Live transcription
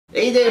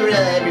Hey there,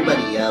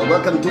 everybody.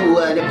 Welcome to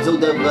an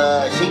episode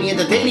of Shady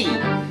Entertaining.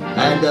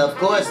 And of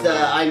course,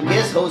 I'm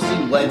guest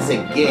hosting once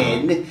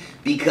again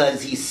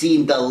because he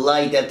seemed the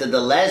light after the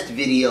last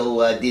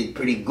video did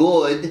pretty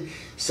good.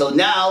 So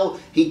now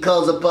he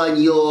calls upon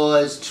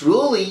yours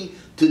truly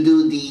to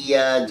do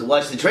to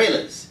watch the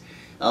trailers.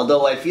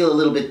 Although I feel a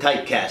little bit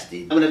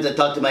typecasted. I'm gonna have to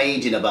talk to my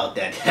agent about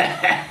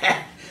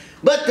that.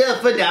 But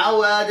for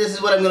now, this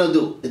is what I'm gonna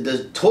do.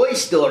 The Toy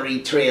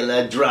Story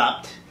trailer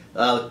dropped.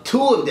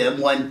 Two of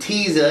them, one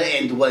teaser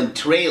and one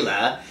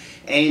trailer,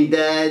 and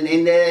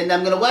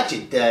I'm gonna watch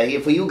it here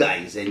for you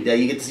guys, and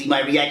you get to see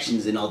my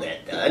reactions and all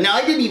that. Now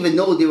I didn't even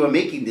know they were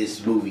making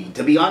this movie.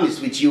 To be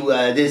honest with you,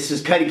 this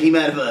just kind of came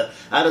out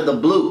of the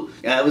blue.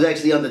 I was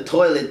actually on the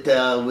toilet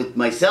with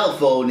my cell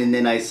phone, and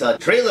then I saw a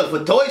trailer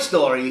for Toy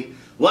Story.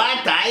 What?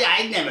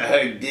 I never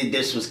heard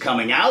this was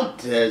coming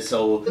out,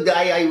 so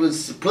I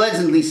was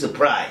pleasantly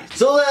surprised.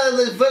 So,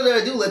 without further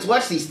ado, let's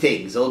watch these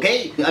things,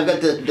 okay? I've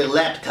got the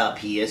laptop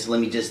here, so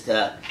let me just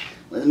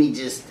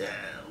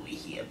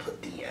here,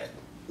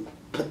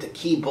 put the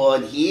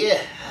keyboard here.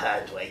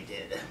 How do I do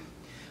that?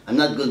 I'm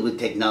not good with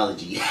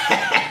technology.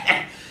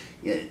 Yeah,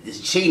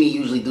 this Cheney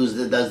usually does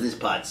this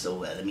part, so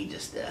let me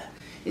just,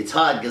 it's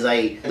hard because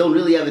I don't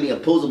really have any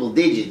opposable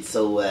digits,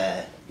 so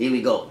here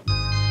we go.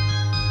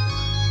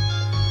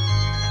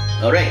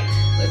 Alright,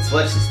 let's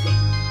watch this thing.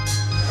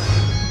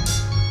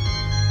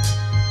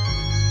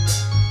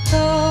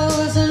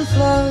 Flows and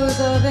flows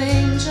of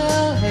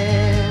angel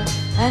hair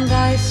and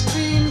ice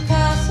cream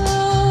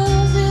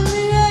castles in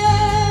the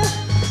air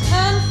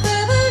and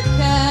feather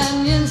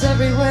canyons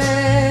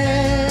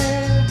everywhere.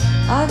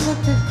 I've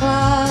looked at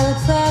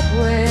clouds that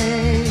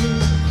way,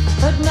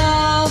 but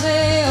now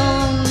they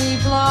only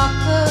block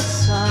the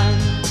sun.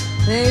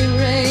 They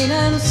rain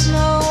and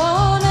snow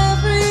on everyone.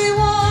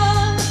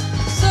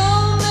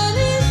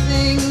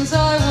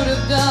 I would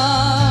have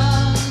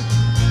done,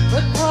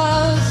 but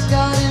clouds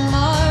got in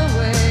my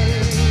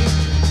way.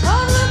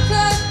 I've looked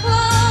at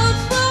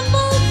clouds from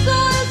both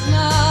sides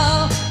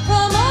now,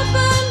 from up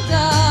and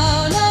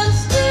down, and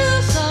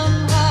still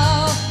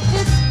somehow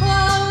it's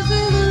clouds'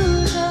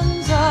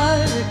 illusions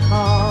I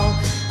recall.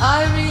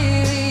 I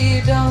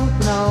really don't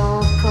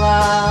know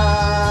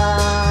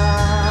clouds.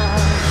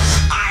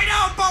 I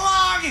don't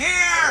belong here!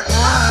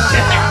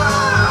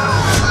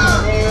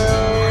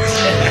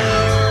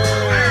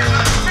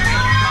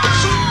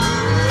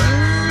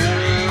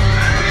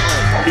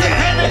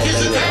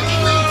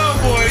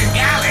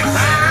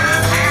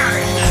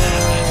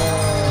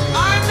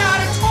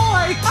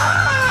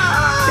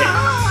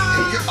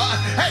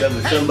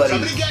 Somebody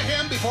get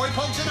him before he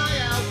pokes an eye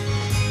out.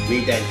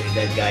 made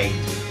that guy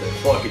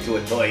fork into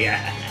a toy.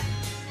 Yeah,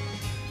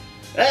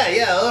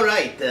 all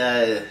right.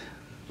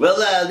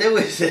 Well, there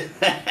was.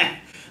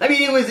 I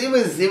mean, it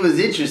was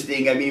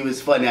interesting. I mean, it was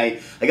fun.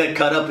 I got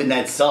caught up in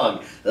that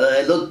song.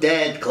 I looked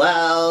at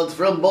clouds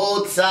from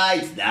both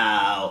sides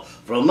now,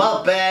 from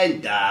up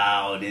and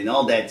down, and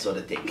all that sort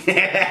of thing.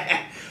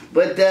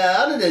 But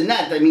other than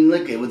that, I mean,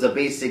 look, it was a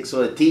basic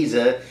sort of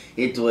teaser.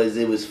 It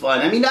was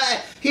fun. I mean,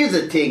 here's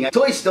the thing.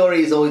 Toy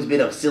Story has always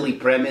been a silly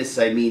premise.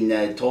 I mean,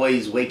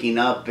 toys waking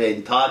up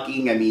and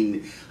talking. I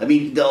mean,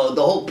 the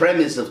whole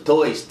premise of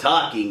toys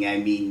talking. I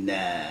mean,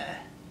 yeah.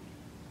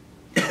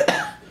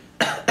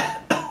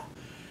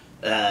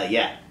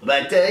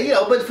 But you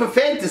know, but for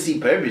fantasy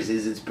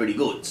purposes, it's pretty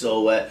good.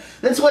 So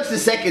let's watch the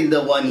second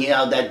one here.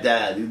 How that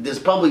there's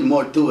probably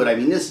more to it. I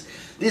mean, this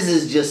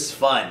is just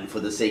fun for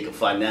the sake of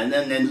fun, and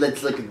then let's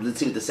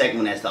see what the second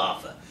one has to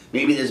offer.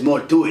 Maybe there's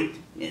more to it.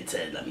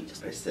 Let me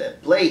just press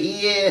play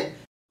here.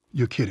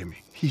 You're kidding me.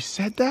 He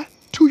said that?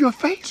 To your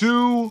face?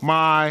 To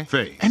my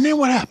face. And then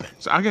what happened?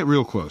 So I get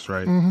real close,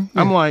 right? Yeah.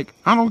 I'm like,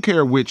 I don't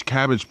care which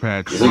Cabbage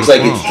Patch. It looks like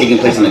it's taking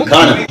place in a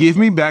carnival. Give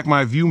me back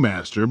my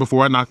Viewmaster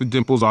before I knock the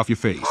dimples off your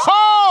face.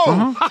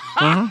 Oh!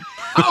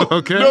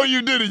 Okay. No,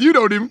 you didn't. You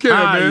don't even care,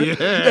 man. Yeah.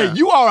 Hey,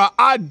 you are a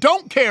I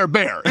don't care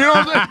bear. You know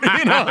what I'm saying?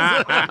 You know what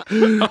I'm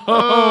saying?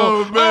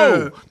 Oh,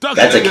 man. Ducky.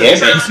 That's a Care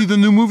Bear. You see the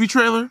new movie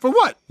trailer? For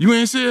what? You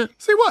ain't see it?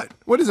 See what?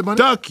 What is it, Bunny?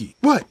 Ducky.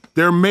 What?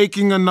 They're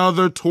making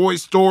another Toy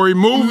Story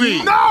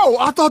movie. No!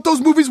 I thought those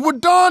movies were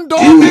done,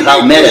 dog. Dude,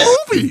 how meta.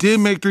 They did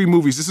make 3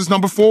 movies. This is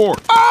number 4.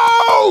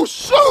 Oh,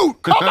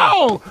 shoot! Come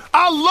on!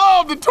 I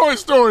love the Toy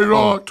Story,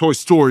 dog. Toy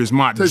Story is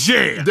my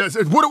jam.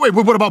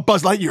 What about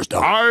Buzz Lightyear's,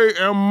 dog? I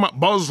am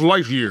Buzz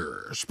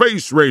Lightyear,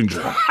 Space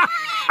Ranger.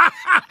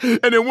 And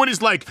then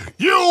Woody's like,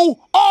 you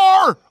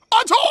are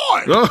a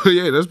toy! Oh,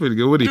 yeah, that's pretty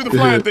good. Woody. Do the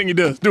flying thing he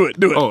does. Do it.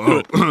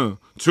 Oh.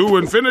 To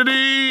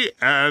infinity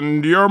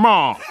and your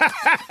mom.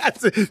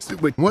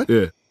 Wait, what?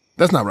 Yeah.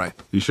 That's not right.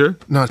 You sure?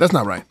 No, that's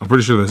not right. I'm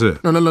pretty sure that's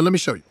it. No, let me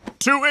show you.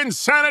 To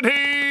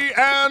insanity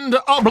and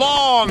a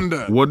blonde.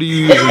 What are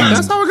you even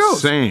That's how it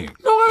goes. saying?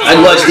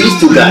 I'd watch these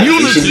two guys.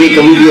 You should make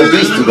a movie of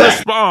these two guys.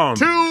 Respond.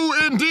 To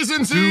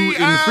indecency Too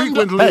and...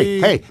 infrequently.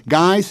 Hey,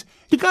 guys,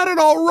 you got it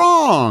all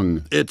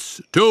wrong.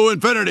 It's to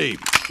infinity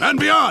and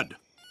beyond.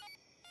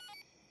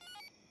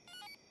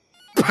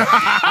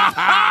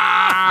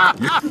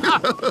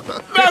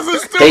 That's a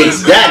stupid.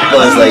 Takes that,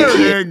 Buzz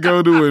Lightyear. Can't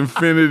go to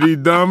infinity,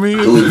 dummy.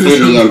 To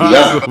infinity and beyond.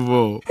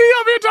 Impossible. He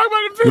over here talking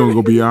about You're infinity. gonna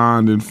go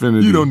beyond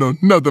infinity. You don't know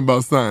nothing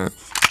about science.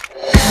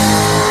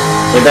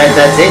 So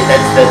that's it.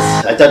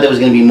 That's. I thought there was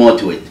gonna be more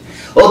to it.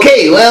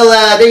 Okay,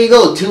 well, there you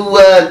go.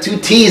 Two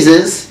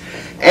teasers,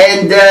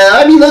 and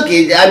I mean, look,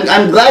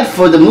 I'm glad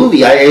for the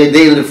movie.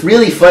 They're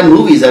really fun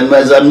movies. I'm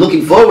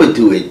looking forward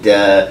to it.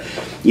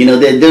 You know,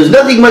 there's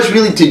nothing much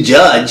really to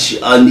judge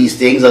on these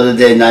things other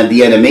than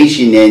the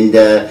animation, and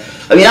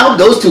I mean, I hope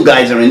those two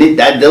guys are in it.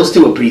 Those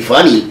two are pretty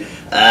funny.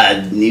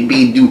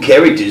 Maybe new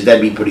characters,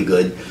 that'd be pretty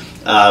good.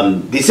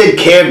 They said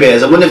Care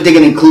Bears. I wonder if they're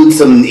gonna include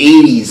some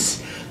 '80s.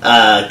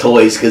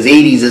 Toys, because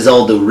 80s is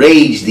all the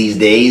rage these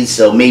days,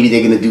 so maybe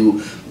they're gonna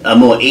do a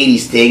more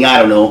 80s thing. I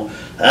don't know,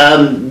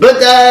 but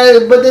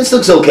this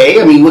looks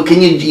okay. I mean, what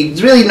can you?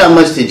 It's really not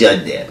much to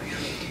judge there.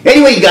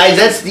 Anyway, guys,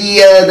 that's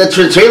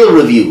the trailer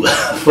review.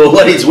 For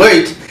what it's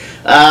worth,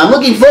 I'm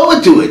looking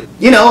forward to it.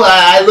 You know,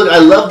 I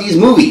love these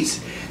movies.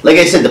 Like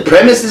I said, the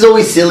premise is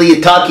always silly.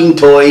 A talking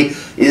toy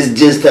is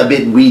just a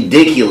bit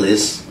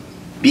ridiculous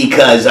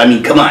because, I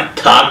mean, come on,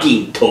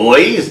 talking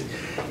toys.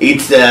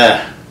 It's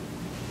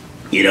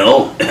you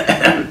know,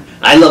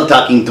 I love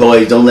talking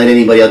toys. Don't let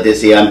anybody out there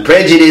say I'm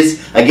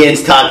prejudiced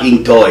against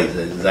talking toys.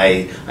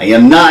 I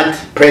am not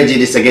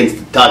prejudiced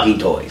against talking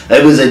toys.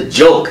 It was a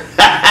joke.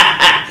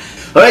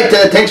 Alright,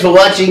 thanks for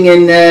watching,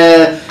 and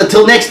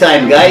until next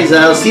time, guys,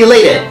 I'll see you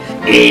later.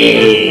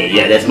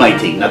 Yeah, that's my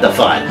thing, not the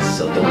Fonz.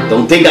 So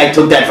don't think I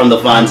took that from the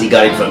Fonz. He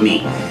got it from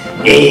me.